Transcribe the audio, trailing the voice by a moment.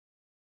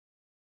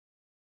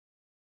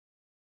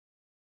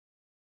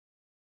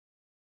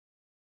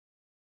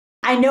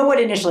I know what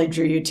initially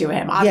drew you to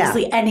him.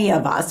 Obviously, any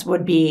of us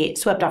would be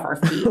swept off our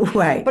feet.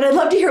 Right. But I'd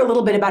love to hear a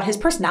little bit about his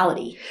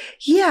personality.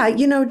 Yeah,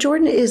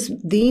 Jordan is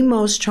the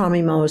most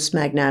charming, most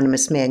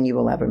magnanimous man you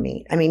will ever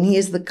meet. I mean, he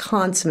is the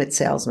consummate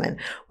salesman.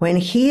 When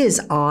he is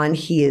on,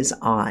 he is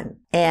on.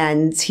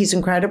 And he's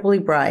incredibly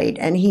bright,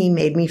 and he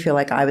made me feel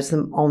like I was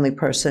the only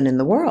person in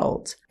the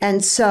world.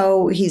 And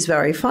so he's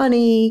very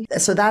funny.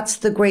 So that's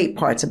the great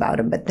parts about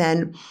him. But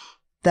then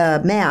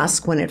the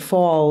mask, when it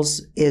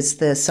falls, is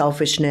the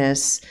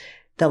selfishness,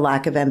 the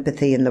lack of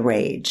empathy, and the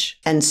rage.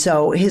 And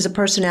so his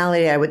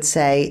personality, I would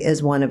say,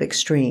 is one of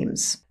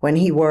extremes. When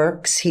he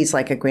works, he's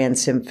like a grand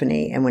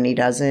symphony. And when he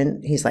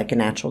doesn't, he's like a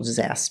natural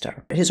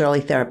disaster. His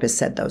early therapist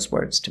said those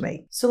words to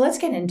me. So let's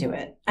get into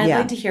it. I'd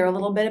like to hear a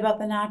little bit about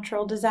the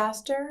natural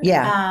disaster.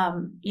 Yeah.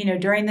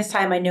 During this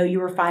time, I know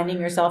you were finding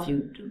yourself,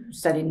 you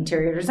studied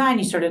interior design,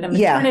 you started a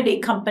maternity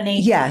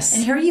company. Yes.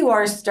 And here you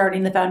are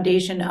starting the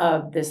foundation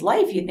of this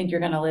life you think you're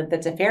going to live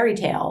that's a fairy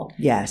tale.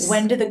 Yes.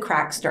 When did the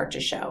cracks start to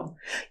show?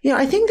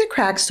 I think the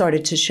cracks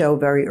started to show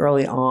very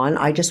early on.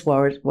 I just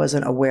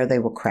wasn't aware they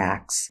were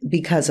cracks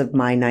because of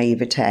my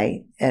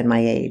naivete and my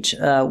age.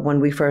 When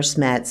we first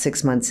met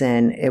 6 months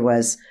in, it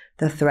was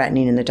the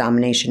threatening and the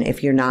domination.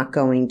 If you're not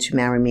going to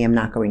marry me, I'm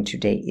not going to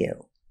date you.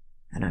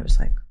 And I was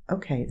like,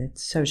 okay,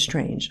 that's so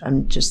strange. I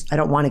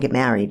don't want to get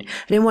married.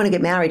 I didn't want to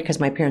get married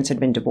because my parents had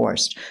been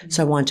divorced.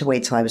 So I wanted to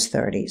wait till I was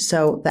 30.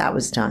 So that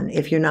was done.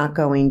 If you're not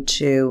going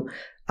to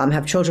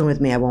have children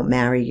with me, I won't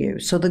marry you.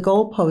 So the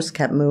goalpost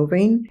kept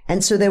moving.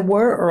 And so there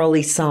were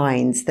early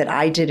signs that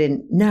I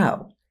didn't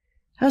know.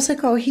 I was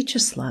like, oh, he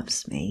just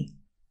loves me.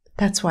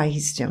 That's why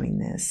he's doing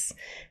this.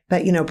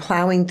 But,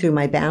 plowing through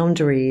my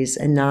boundaries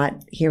and not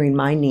hearing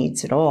my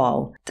needs at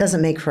all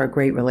doesn't make for a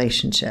great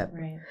relationship.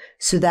 Right.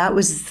 So that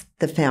was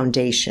the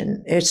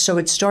foundation. So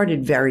it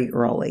started very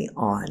early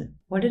on.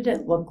 What did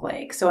it look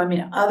like? So,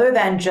 other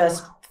than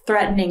just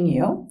threatening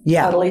you,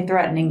 totally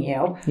threatening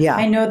you. Yeah.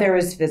 I know there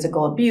was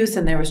physical abuse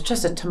and there was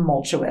just a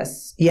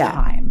tumultuous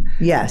time.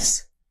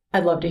 Yes.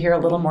 I'd love to hear a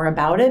little more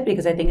about it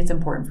because I think it's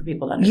important for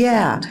people to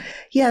understand.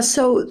 Yeah.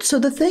 So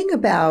the thing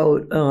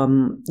about,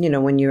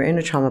 when you're in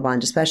a trauma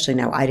bond, especially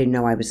now, I didn't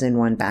know I was in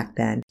one back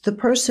then. The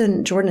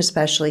person, Jordan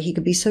especially, he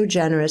could be so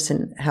generous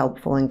and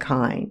helpful and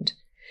kind.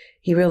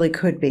 He really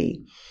could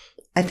be.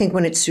 I think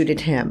when it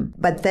suited him.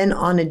 But then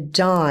on a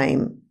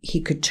dime, he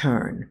could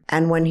turn.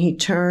 And when he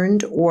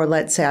turned, or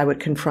let's say I would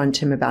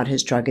confront him about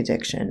his drug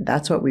addiction,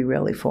 that's what we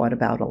really fought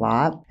about a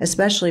lot,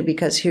 especially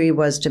because here he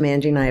was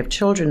demanding I have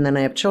children, then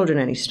I have children,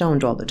 and he's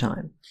stoned all the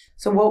time.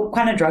 So what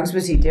kind of drugs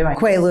was he doing?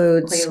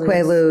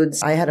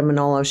 Quaaludes. I had a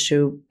Manolo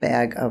shoe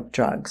bag of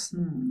drugs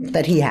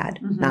that he had,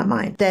 not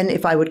mine. Then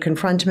if I would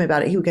confront him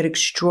about it, he would get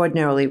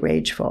extraordinarily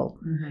rageful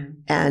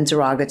and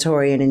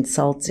derogatory and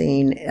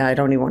insulting. I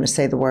don't even want to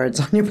say the words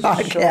on your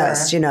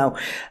podcast,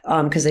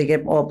 because they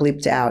get all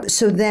bleeped out.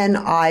 So then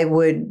I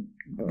would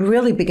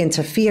really begin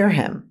to fear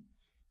him.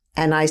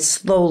 And I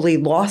slowly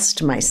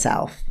lost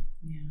myself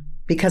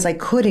because I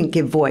couldn't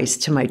give voice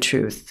to my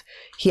truth.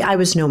 I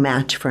was no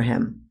match for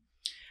him.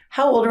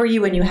 How old were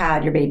you when you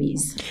had your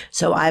babies?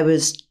 So I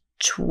was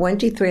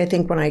 23, I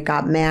think, when I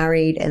got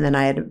married. And then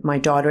I had my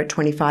daughter at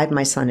 25,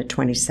 my son at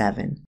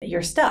 27.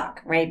 You're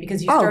stuck, right?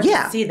 Because you start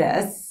to see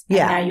this. And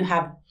now you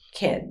have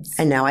kids.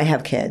 And now I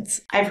have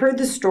kids. I've heard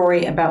the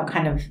story about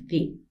kind of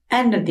the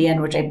end of the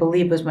end, which I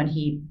believe was when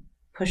he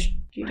pushed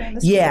you down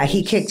the stairs. Yeah,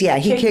 he kicked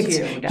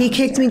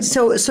me.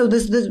 So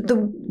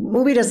the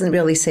movie doesn't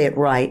really say it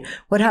right.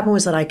 What happened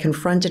was that I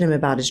confronted him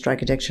about his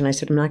drug addiction. I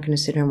said, I'm not going to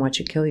sit here and watch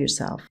you kill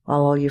yourself.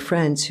 All your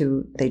friends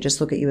they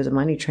just look at you as a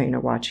money train are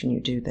watching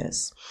you do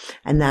this.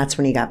 And that's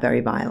when he got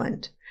very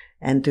violent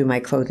and threw my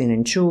clothing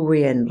and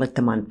jewelry and lit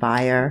them on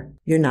fire.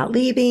 You're not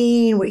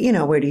leaving.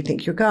 Where do you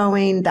think you're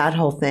going? That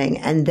whole thing.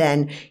 And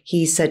then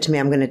he said to me,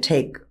 I'm going to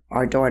take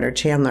our daughter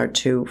Chandler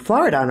to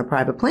Florida on a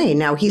private plane.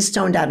 Now he's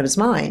stoned out of his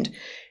mind.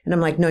 And I'm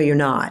like, no, you're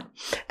not.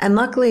 And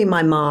luckily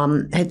my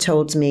mom had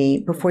told me,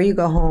 before you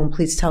go home,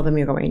 please tell them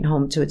you're going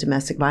home to a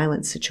domestic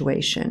violence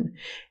situation.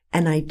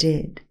 And I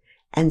did.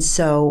 And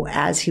so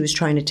as he was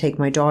trying to take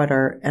my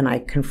daughter and I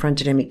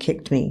confronted him, he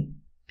kicked me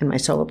in my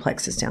solar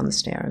plexus down the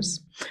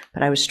stairs.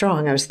 But I was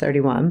strong. I was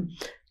 31.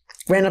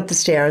 Ran up the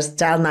stairs,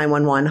 dialed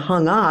 911,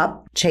 hung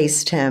up,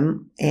 chased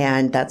him.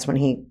 And that's when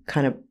he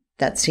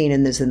that scene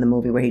in the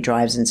movie where he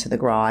drives into the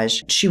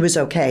garage. She was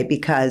okay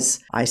because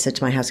I said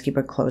to my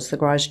housekeeper, close the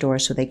garage door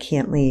so they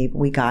can't leave.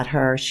 We got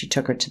her. She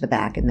took her to the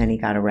back and then he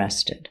got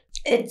arrested.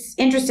 It's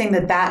interesting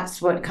that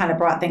that's what kind of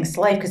brought things to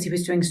life because he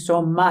was doing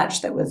so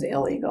much that was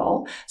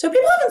illegal. So if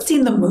people haven't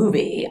seen the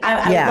movie,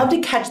 I would love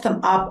to catch them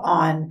up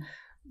on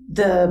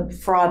the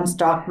fraud and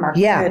stock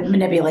market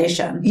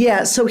manipulation.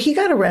 Yeah. So he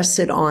got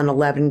arrested on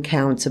 11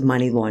 counts of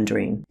money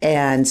laundering.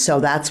 And so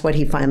that's what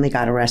he finally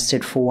got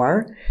arrested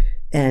for.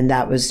 And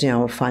that was,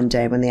 a fun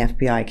day when the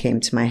FBI came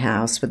to my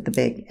house with the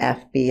big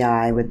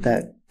FBI with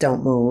the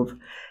don't move.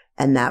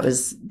 And that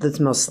was the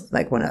most,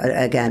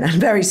 a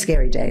very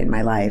scary day in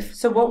my life.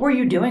 So what were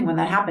you doing when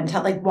that happened?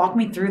 Walk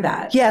me through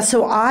that. Yeah.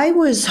 So I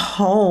was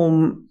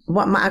home.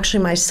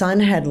 Actually, my son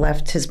had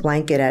left his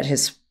blanket at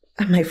his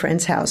at my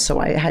friend's house. So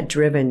I had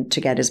driven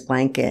to get his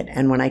blanket.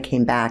 And when I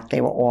came back,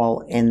 they were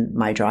all in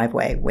my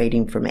driveway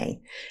waiting for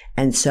me.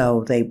 And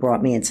so they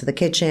brought me into the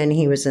kitchen.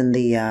 He was in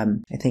the,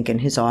 I think in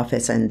his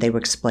office, and they were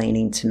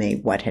explaining to me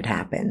what had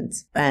happened.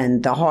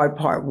 And the hard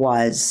part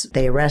was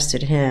they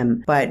arrested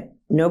him, but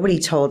nobody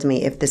told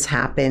me, if this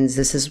happens,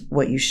 this is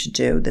what you should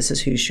do. This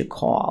is who you should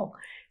call.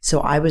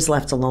 So I was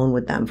left alone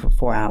with them for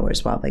 4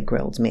 hours while they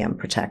grilled me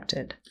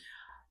unprotected.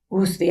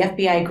 Ooh, so the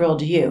FBI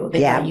grilled you.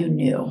 They thought you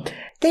knew.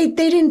 They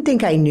didn't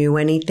think I knew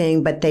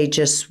anything, but they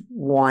just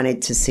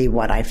wanted to see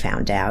what I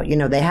found out. You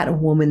know, they had a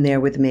woman there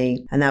with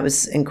me, and that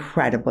was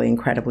incredibly,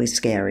 incredibly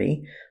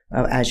scary,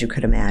 as you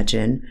could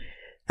imagine.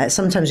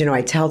 Sometimes, you know,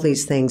 I tell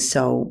these things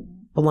so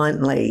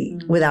bluntly,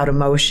 without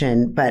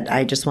emotion, but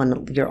I just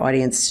want your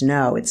audience to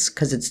know it's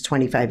because it's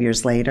 25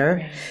 years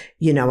later,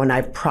 you know, and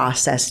I've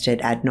processed it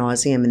ad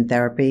nauseum in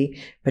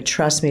therapy. But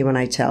trust me when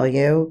I tell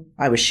you,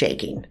 I was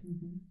shaking.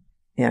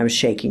 Yeah, I was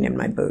shaking in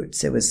my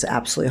boots. It was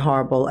absolutely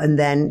horrible. And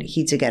then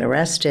he did get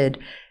arrested.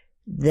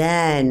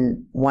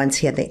 Then once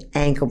he had the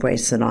ankle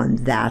bracelet on,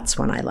 that's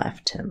when I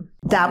left him.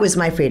 That was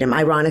my freedom.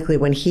 Ironically,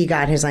 when he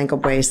got his ankle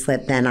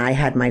bracelet, then I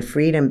had my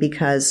freedom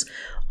because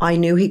I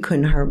knew he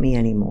couldn't hurt me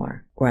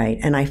anymore. Right.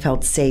 And I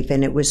felt safe.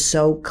 And it was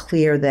so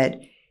clear that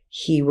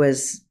he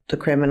was the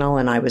criminal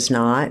and I was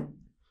not.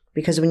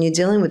 Because when you're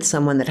dealing with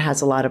someone that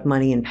has a lot of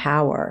money and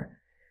power,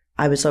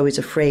 I was always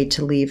afraid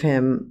to leave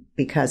him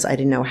because I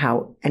didn't know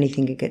how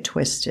anything could get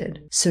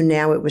twisted. So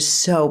now it was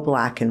so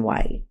black and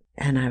white.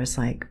 And I was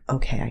like,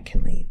 okay, I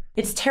can leave.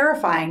 It's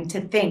terrifying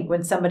to think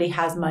when somebody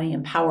has money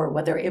and power,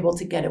 what they're able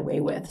to get away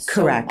with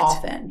so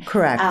often.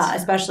 Correct.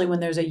 Especially when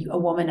there's a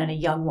woman and a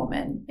young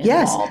woman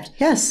involved.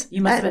 Yes.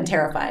 You must have been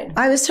terrified.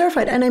 I was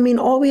terrified. And I mean,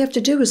 all we have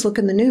to do is look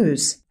in the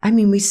news. I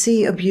mean, we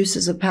see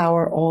abuses of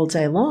power all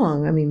day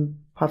long. I mean,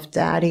 Puff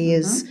Daddy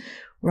is...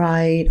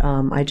 Right.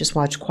 I just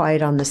watched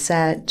Quiet on the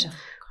Set,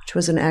 which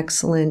was an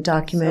excellent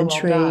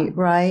documentary. So well done.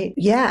 Right.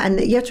 Yeah.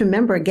 And you have to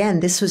remember, again,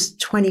 this was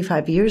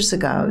 25 years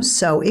ago.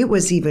 So it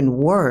was even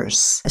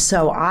worse.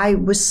 So I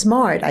was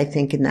smart, I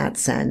think, in that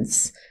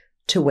sense,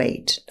 to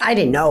wait. I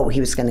didn't know he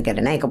was going to get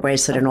an ankle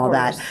bracelet and all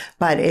that,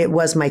 but it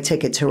was my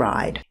ticket to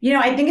ride. You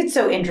know, I think it's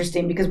so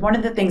interesting because one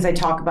of the things I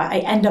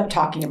end up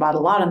talking about a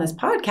lot on this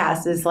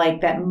podcast is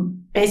like that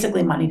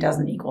basically money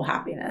doesn't equal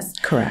happiness.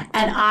 Correct.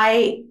 And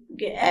I,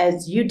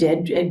 as you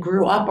did,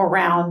 grew up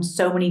around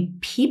so many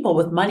people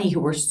with money who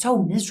were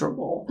so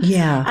miserable.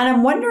 Yeah. And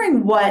I'm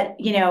wondering what,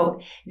 you know,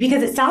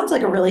 because it sounds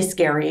like a really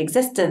scary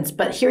existence,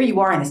 but here you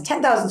are in this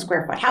 10,000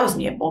 square foot house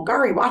and you have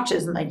Bulgari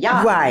watches and a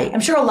yacht. Right. I'm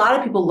sure a lot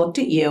of people looked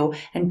at you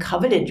and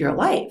coveted your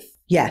life.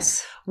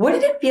 Yes. What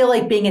did it feel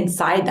like being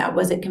inside that?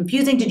 Was it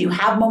confusing? Did you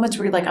have moments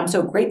where you're like, I'm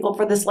so grateful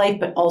for this life,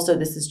 but also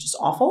this is just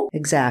awful?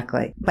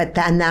 Exactly. But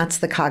then that's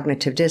the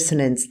cognitive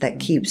dissonance that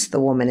keeps the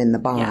woman in the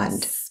bond.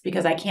 Yes,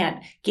 because I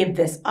can't give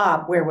this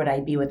up. Where would I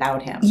be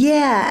without him?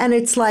 Yeah. And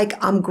it's like,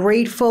 I'm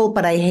grateful,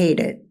 but I hate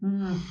it.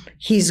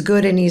 He's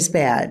good and he's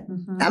bad.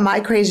 Am I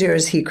crazy or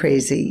is he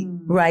crazy?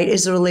 Right?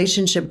 Is the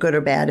relationship good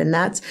or bad? And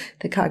that's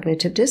the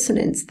cognitive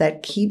dissonance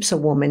that keeps a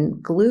woman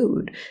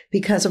glued.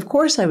 Because of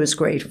course I was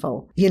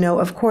grateful. You know,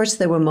 of course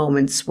there were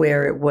moments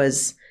where it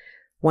was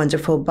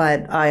wonderful.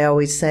 But I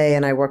always say,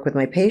 and I work with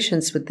my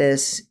patients with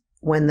this,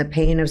 when the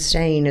pain of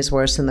staying is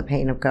worse than the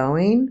pain of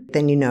going,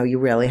 then you know you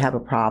really have a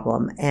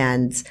problem.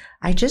 And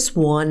I just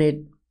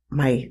wanted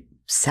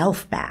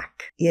myself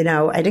back. You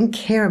know, I didn't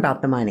care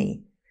about the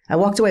money. I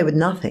walked away with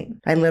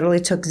nothing. I literally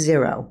took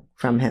zero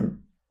from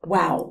him.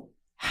 Wow.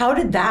 How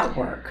did that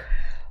work?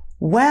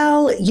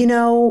 Well, you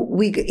know,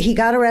 he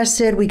got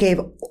arrested. We gave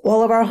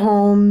all of our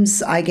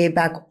homes. I gave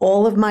back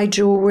all of my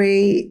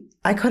jewelry.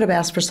 I could have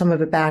asked for some of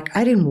it back.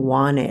 I didn't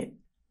want it.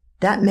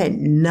 That meant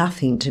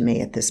nothing to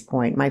me at this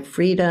point. My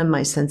freedom,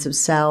 my sense of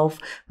self,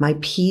 my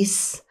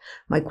peace,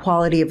 my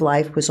quality of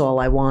life was all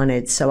I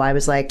wanted. So I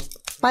was like,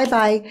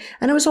 bye-bye.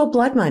 And it was all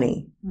blood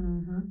money.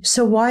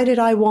 So why did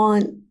I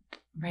want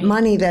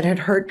money that had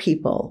hurt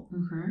people?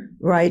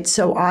 Right.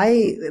 So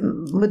I,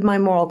 with my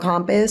moral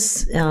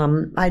compass,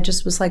 I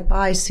just was like,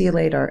 bye, see you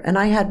later. And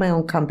I had my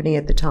own company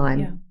at the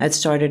time. I'd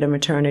started a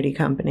maternity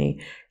company.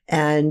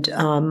 And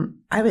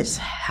I was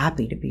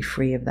happy to be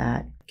free of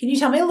that. Can you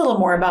tell me a little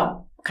more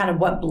about kind of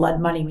what blood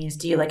money means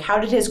to you? Like, how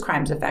did his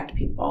crimes affect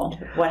people?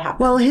 What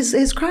happened? Well,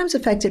 his crimes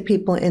affected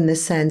people in the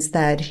sense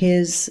that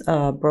his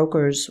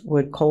brokers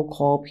would cold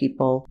call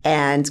people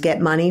and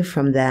get money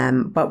from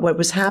them. But what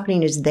was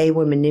happening is they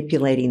were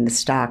manipulating the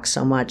stock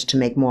so much to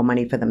make more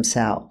money for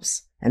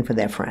themselves and for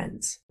their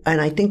friends. And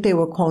I think they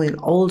were calling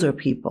older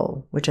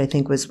people, which I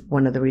think was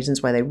one of the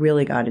reasons why they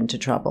really got into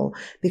trouble,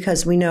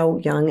 because we know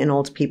young and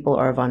old people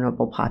are a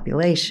vulnerable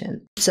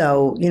population.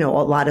 So, you know,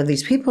 a lot of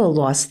these people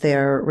lost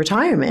their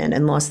retirement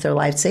and lost their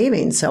life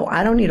savings. So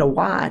I don't need a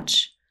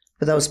watch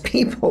for those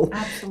people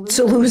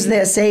to lose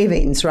their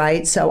savings,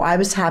 right? So I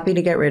was happy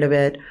to get rid of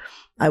it.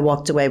 I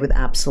walked away with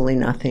absolutely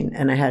nothing.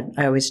 And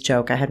I always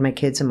joke, I had my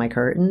kids and my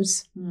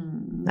curtains.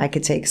 I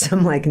could take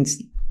some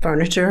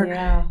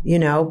furniture, you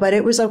know, but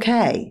it was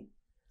okay.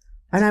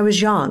 And I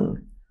was young.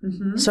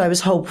 So I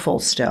was hopeful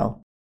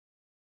still.